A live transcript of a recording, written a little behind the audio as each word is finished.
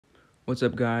What's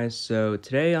up, guys? So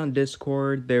today on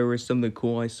Discord there was something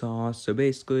cool I saw. So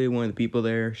basically one of the people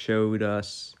there showed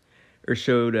us or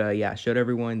showed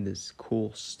everyone this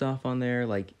cool stuff on there.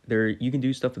 Like there you can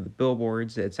do stuff with the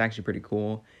billboards. It's actually pretty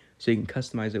cool. So you can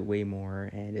customize it way more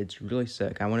and it's really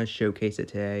sick. I want to showcase it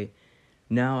today.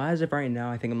 Now, as of right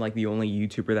now, I think I'm like the only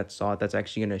YouTuber that saw it that's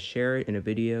actually going to share it in a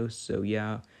video. So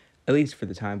yeah, at least for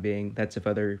the time being. That's if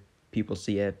other people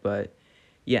see it, but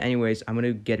yeah, anyways, I'm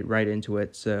gonna get right into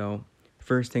it. So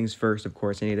first things first, of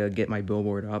course, I need to get my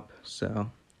billboard up.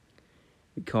 So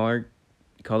we call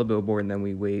the billboard and then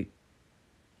we wait.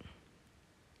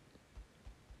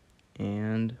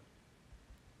 And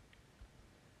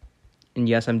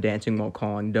yes, I'm dancing while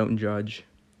calling. Don't judge.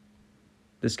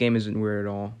 This game isn't weird at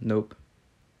all. Nope.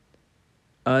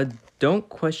 Uh, don't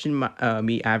question my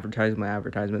me advertising my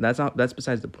advertisement. That's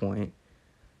besides the point.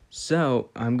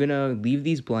 So I'm gonna leave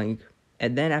these blank,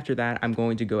 and then after that, I'm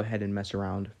going to go ahead and mess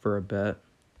around for a bit.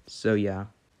 So yeah.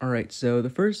 Alright, so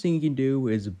the first thing you can do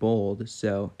is bold.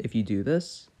 So if you do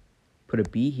this, put a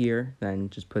B here, then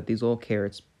just put these little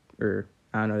carrots, or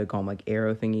I don't know, they call them like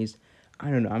arrow thingies. I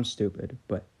don't know, I'm stupid,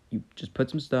 but you just put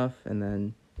some stuff and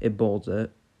then it bolds it.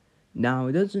 Now,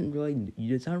 it's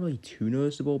not really too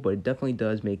noticeable, but it definitely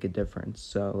does make a difference.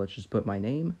 So let's just put my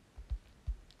name.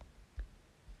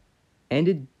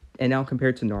 And now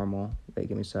compared to normal, wait,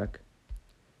 give me a sec.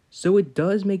 So it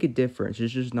does make a difference,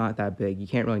 it's just not that big. You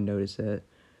can't really notice it.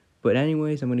 But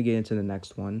anyways, I'm going to get into the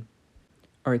next one.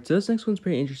 Alright, so this next one's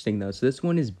pretty interesting though. So this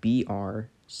one is BR.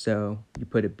 So you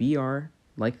put a BR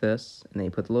like this, and then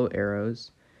you put the little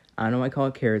arrows. I know I call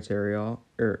it carrots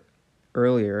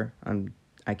earlier.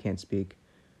 I can't speak.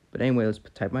 But anyway, let's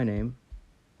type my name.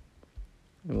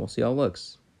 And we'll see how it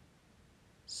looks.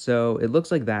 So it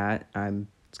looks like that.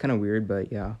 It's kind of weird, but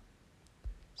yeah.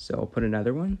 So I'll put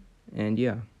another one, and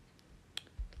yeah.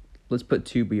 Let's put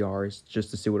two BRs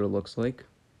just to see what it looks like.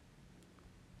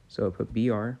 So I'll put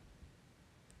BR,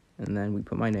 and then we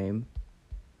put my name.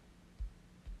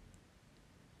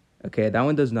 Okay, that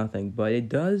one does nothing, but it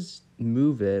does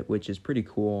move it, which is pretty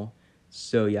cool.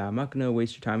 So yeah, I'm not going to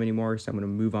waste your time anymore, so I'm going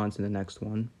to move on to the next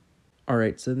one.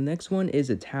 Alright, so the next one is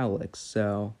italics.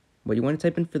 So what you want to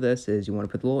type in for this is you want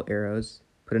to put the little arrows,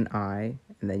 put an I,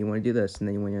 and then you want to do this, and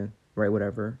then you want to write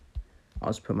whatever. I'll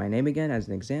just put my name again as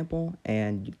an example,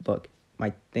 and look,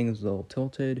 my thing is a little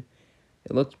tilted.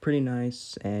 It looks pretty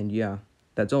nice, and yeah,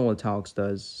 that's all italics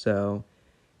does. So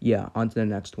yeah, on to the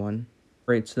next one.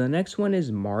 Right, so the next one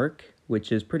is Mark,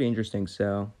 which is pretty interesting.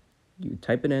 So you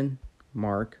type it in,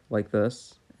 Mark, like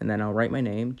this, and then I'll write my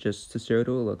name just to show what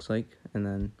it looks like, and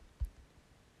then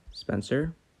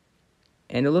Spencer.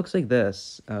 And it looks like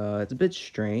this. It's a bit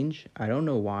strange. I don't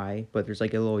know why, but there's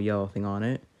like a little yellow thing on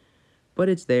it. But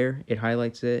it's there, it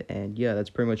highlights it, and yeah, that's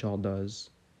pretty much all it does.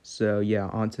 So yeah,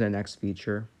 on to the next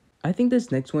feature. I think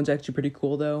this next one's actually pretty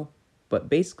cool though. But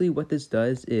basically what this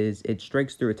does is it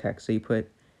strikes through a text. So you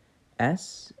put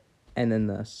S and then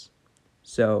this.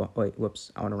 So, wait,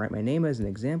 whoops. I want to write my name as an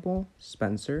example,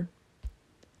 Spencer.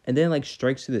 And then like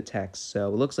strikes through the text. So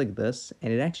it looks like this,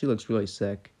 and it actually looks really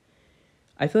sick.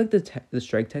 I feel like the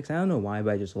strike text, I don't know why,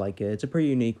 but I just like it. It's a pretty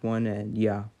unique one, and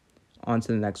yeah, on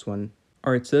to the next one.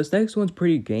 Alright, so this next one's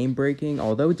pretty game-breaking,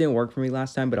 although it didn't work for me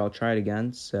last time, but I'll try it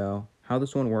again. So how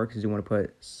this one works is you want to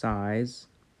put size,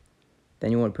 then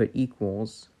you want to put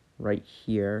equals right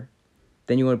here,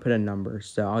 then you want to put a number.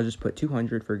 So I'll just put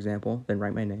 200, for example, then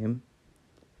write my name.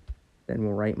 Then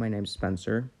we'll write my name,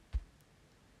 Spencer.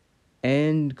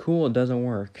 And cool, it doesn't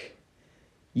work.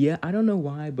 Yeah, I don't know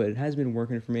why, but it has been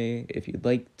working for me. If you'd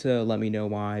like to let me know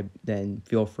why, then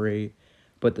feel free.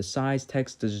 But the size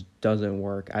text just doesn't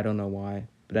work. I don't know why.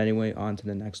 But anyway, on to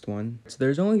the next one. So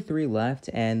there's only 3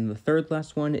 left, and the third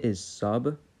last one is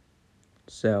sub.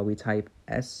 So we type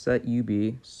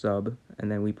SUB, sub,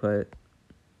 and then we put,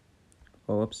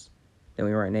 whoops. Then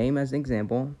we write name as an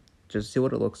example, just to see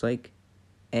what it looks like.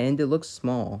 And it looks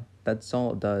small. That's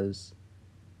all it does.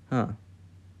 Huh.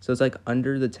 So it's like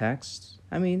under the text.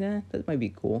 I mean, that might be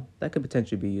cool. That could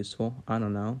potentially be useful. I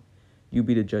don't know. You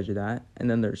be the judge of that. And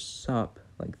then there's sup,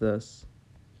 like this.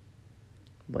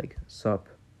 Like sup.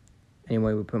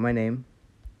 Anyway, we put my name.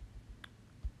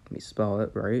 Let me spell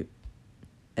it right.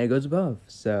 And it goes above.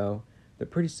 So they're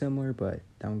pretty similar, but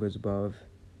that one goes above.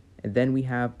 And then we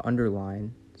have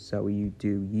underline. So we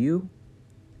do U.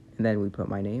 And then we put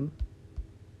my name.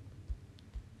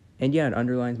 And yeah, it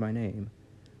underlines my name.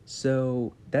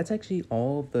 So that's actually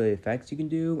all of the effects you can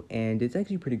do, and it's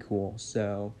actually pretty cool.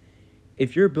 So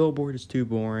if your billboard is too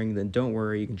boring, then don't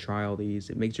worry, you can try all these.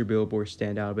 It makes your billboard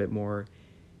stand out a bit more.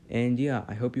 And yeah,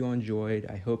 I hope you all enjoyed.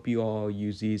 I hope you all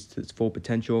use these to its full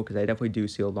potential, because I definitely do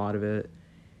see a lot of it.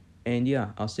 And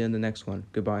yeah, I'll see you in the next one.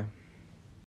 Goodbye.